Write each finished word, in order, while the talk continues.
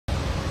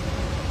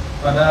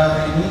Pada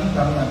hari ini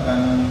kami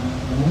akan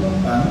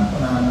mengumumkan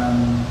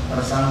penahanan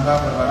tersangka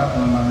perkara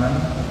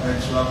pengembangan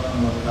terkait suap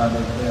anggota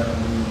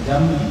DPRD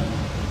Jambi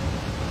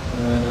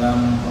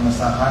dalam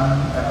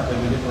pengesahan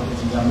RAPBD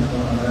Provinsi Jambi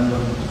Tahun Anggaran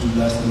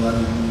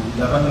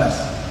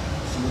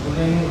 2017-2018.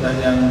 Sebetulnya ini sudah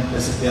yang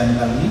kesekian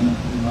kali,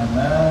 di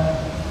mana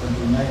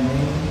tentunya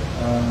ini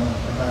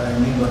perkara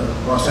ini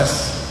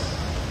berproses.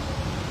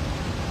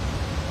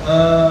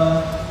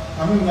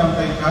 Kami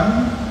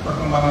menyampaikan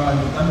perkembangan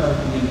lanjutan dari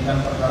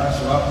penyidikan perkara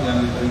suap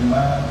yang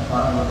diterima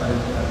para anggota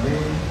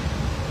DPRD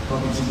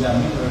Provinsi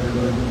Jambi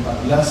periode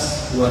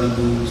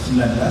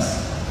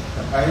 2014-2019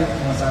 terkait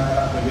pengesahan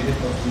RAPBD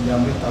Provinsi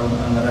Jambi Tahun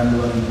Anggaran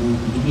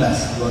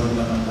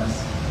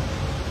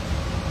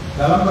 2017-2018.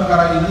 Dalam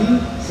perkara ini,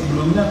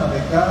 sebelumnya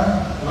KPK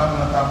telah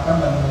menetapkan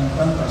dan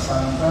mengumumkan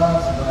tersangka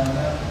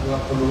sebanyak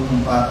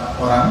 24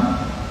 orang,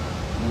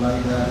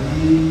 mulai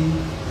dari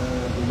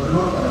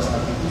Gubernur pada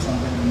saat itu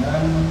sampai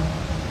dengan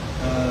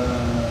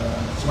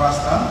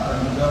swasta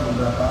dan juga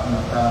beberapa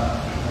anggota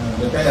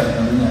DPR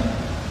tentunya.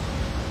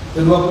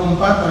 Ke-24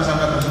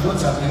 tersangka tersebut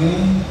saat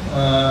ini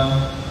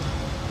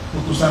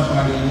putusan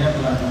pengadilannya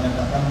telah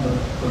dinyatakan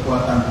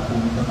berkekuatan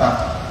hukum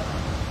tetap.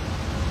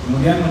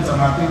 Kemudian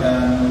mencermati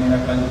dan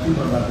menindaklanjuti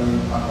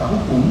berbagai fakta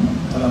hukum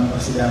dalam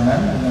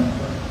persidangan dengan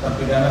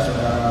terpidana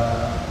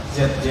saudara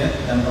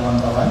ZZ dan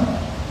kawan-kawan,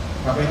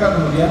 KPK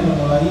kemudian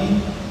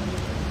memulai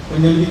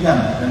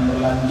penyelidikan dan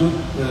berlanjut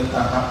ke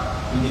tahap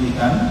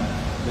penyidikan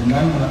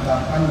dengan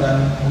menetapkan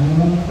dan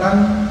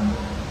mengumumkan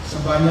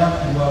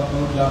sebanyak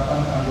 28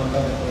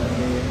 anggota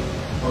DPRD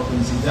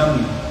Provinsi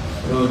Jambi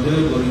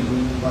periode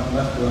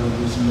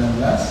 2014-2019,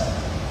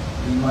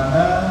 di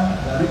mana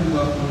dari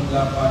 28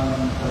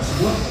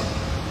 tersebut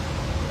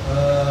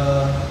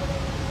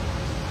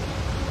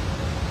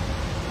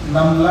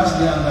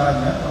 16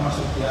 diantaranya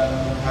termasuk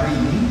yang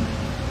hari ini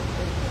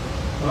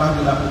telah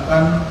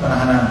dilakukan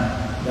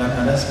penahanan, dan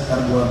ada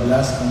sekitar 12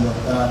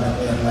 anggota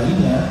DPR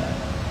lainnya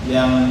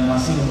yang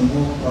masih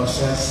menunggu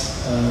proses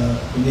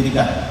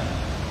penyidikan.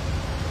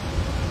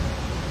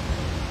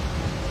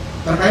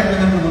 Terkait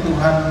dengan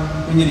kebutuhan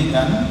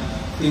penyidikan,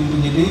 tim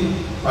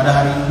penyidik pada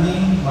hari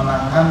ini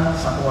menahan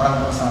satu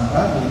orang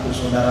tersangka, yaitu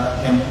saudara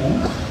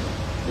MU,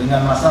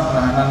 dengan masa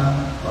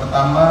penahanan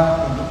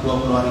pertama untuk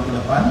 20 hari ke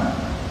depan,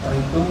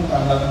 terhitung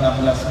tanggal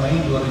 16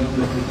 Mei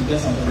 2023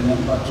 sampai dengan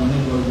 4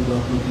 Juni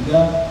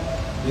 2023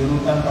 di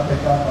rutan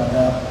KPK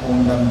pada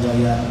Pondam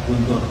Jaya,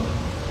 Guntur.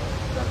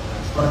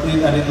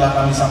 Seperti tadi telah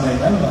kami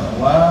sampaikan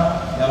bahwa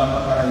dalam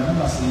perkara ini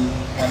masih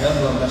ada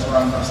 12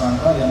 orang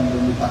tersangka yang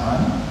belum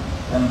ditahan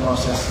dan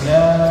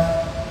prosesnya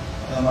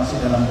masih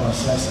dalam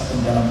proses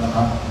atau dalam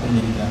tahap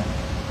penyidikan.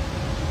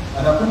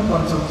 Adapun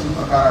konstruksi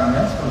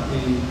perkaranya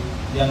seperti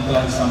yang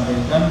telah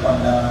disampaikan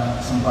pada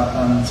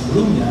kesempatan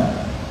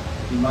sebelumnya,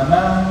 di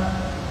mana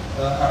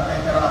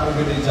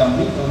RAPBD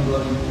Jambi tahun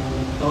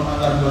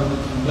anggaran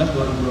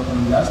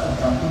 2017-2018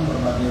 tercantum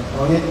berbagai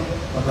proyek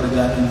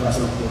pekerjaan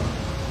infrastruktur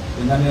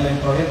dengan nilai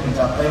proyek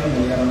mencapai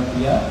miliaran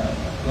rupiah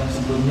yang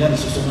sebelumnya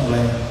disusun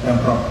oleh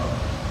Pemprov.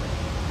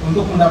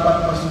 Untuk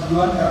mendapat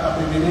persetujuan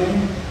RAPBD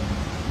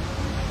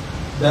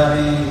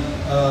dari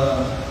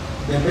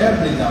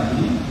DPRD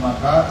Jambi,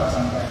 maka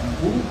tersangka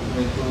MU,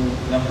 yaitu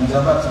yang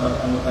menjabat sebagai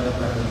anggota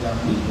DPRD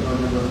Jambi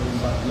periode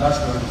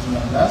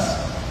 2014-2019,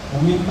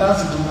 meminta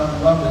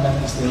sejumlah uang dengan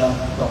istilah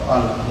ketok,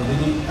 palu.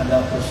 Jadi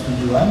ada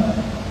persetujuan,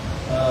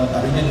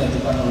 tadinya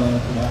diajukan oleh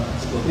pihak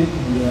eksekutif,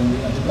 kemudian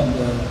diajukan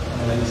ke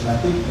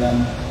legislatif,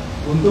 dan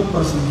untuk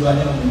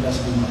persetujuannya meminta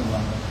sejumlah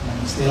uang. Nah,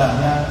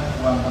 istilahnya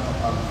uang ketok,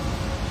 palu.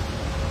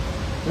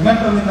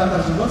 Dengan permintaan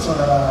tersebut,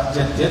 saudara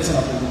ZZ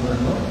selaku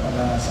gubernur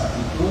pada saat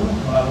itu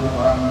melalui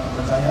orang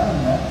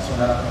kepercayaannya,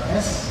 saudara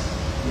PS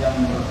yang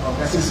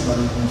berprofesi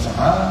sebagai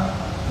pengusaha,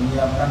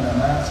 menyiapkan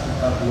dana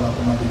sekitar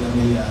 2,3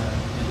 miliar.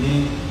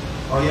 Jadi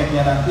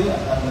proyeknya nanti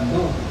akan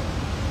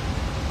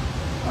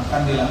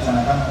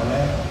dilaksanakan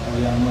oleh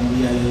yang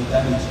membiayai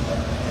tadi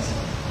saudara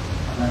PS,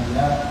 karena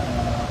dia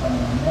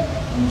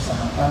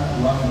mengusahakan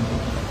uang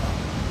untuk ketok.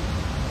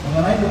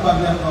 Mengenai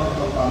pembagian uang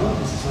ketok palu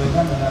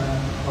disesuaikan dengan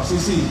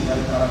posisi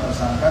dari para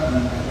tersangka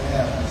dengan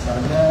DPR.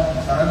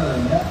 Besaran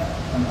nilainya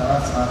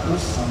antara 100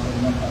 sampai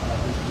dengan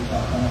 400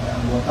 juta, karena ada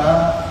anggota,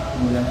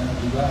 kemudian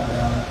juga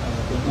ada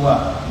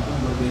ketua, itu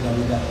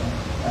berbeda-beda.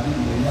 Tadi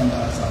nilainya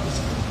antara 100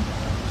 sampai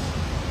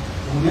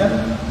 400. Kemudian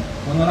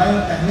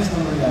mengenai teknis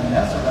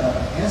pemberiannya, saudara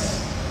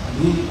PS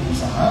di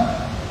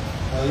pengusaha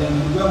yang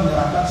juga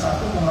menyerahkan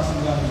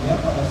 1,9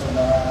 miliar pada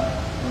saudara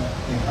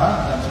TH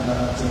dan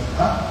saudara ZH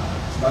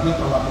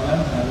sebagai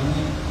perwakilan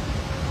dari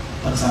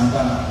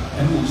tersangka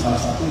MU, salah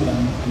satu yang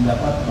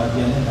mendapat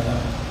bagiannya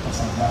dalam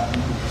tersangka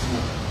MU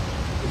tersebut.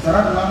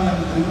 Besaran uang yang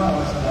diterima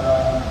oleh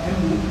saudara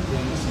MU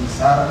yaitu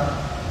sebesar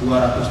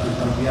 200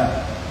 juta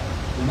rupiah.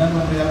 Dengan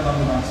pemberian uang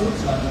dimaksud,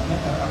 selanjutnya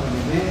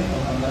RAPBD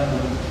tahun anggaran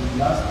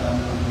 2017 dan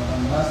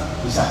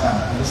 2018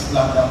 disahkan. Jadi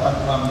setelah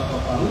dapat uang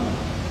ketok palu,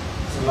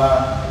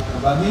 setelah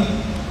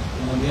terbagi,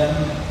 kemudian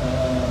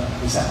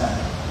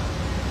disahkan.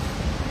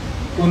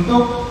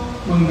 Untuk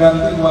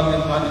mengganti uang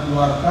yang telah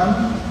dikeluarkan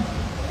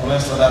oleh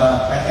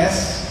saudara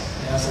PS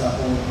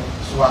selaku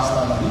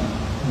swasta tadi,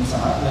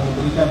 pengusaha yang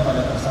diberikan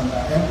pada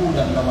tersangka MU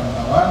dan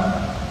kawan-kawan,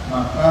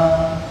 maka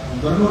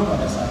Gubernur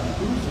pada saat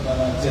itu,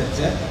 saudara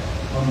ZZ,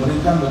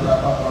 memberikan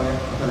beberapa proyek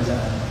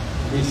pekerjaan.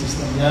 Jadi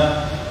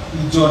sistemnya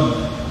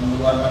ijon,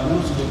 mengeluarkan dulu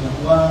sejumlah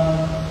uang,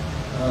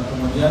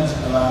 kemudian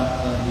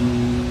setelah di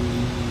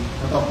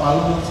ketok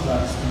palu,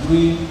 setelah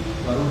disetujui,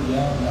 baru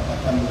dia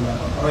mendapatkan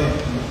beberapa proyek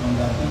untuk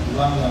mengganti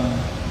uang yang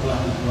telah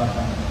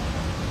dikeluarkan.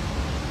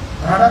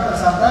 Terhadap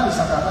tersangka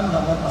disangkakan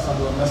melanggar pasal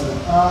 12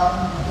 huruf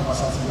A atau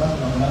pasal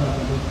 11 Undang-Undang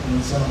Republik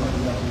Indonesia Nomor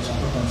 31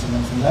 Tahun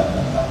 99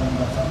 tentang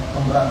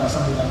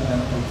pemberantasan tindak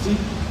pidana korupsi,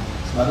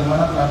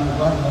 sebagaimana telah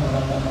diubah dengan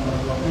Undang-Undang Nomor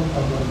 20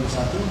 Tahun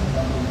 2001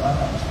 tentang perubahan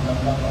atas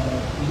Undang-Undang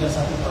Nomor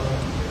 31 Tahun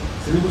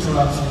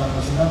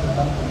 1999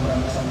 tentang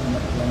pemberantasan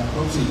tindak pidana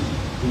korupsi.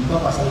 Junto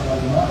pasal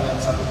 55 ayat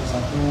 1 ke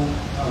 1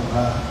 KUH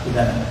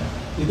pidana.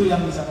 Itu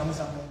yang bisa kami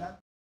sampaikan.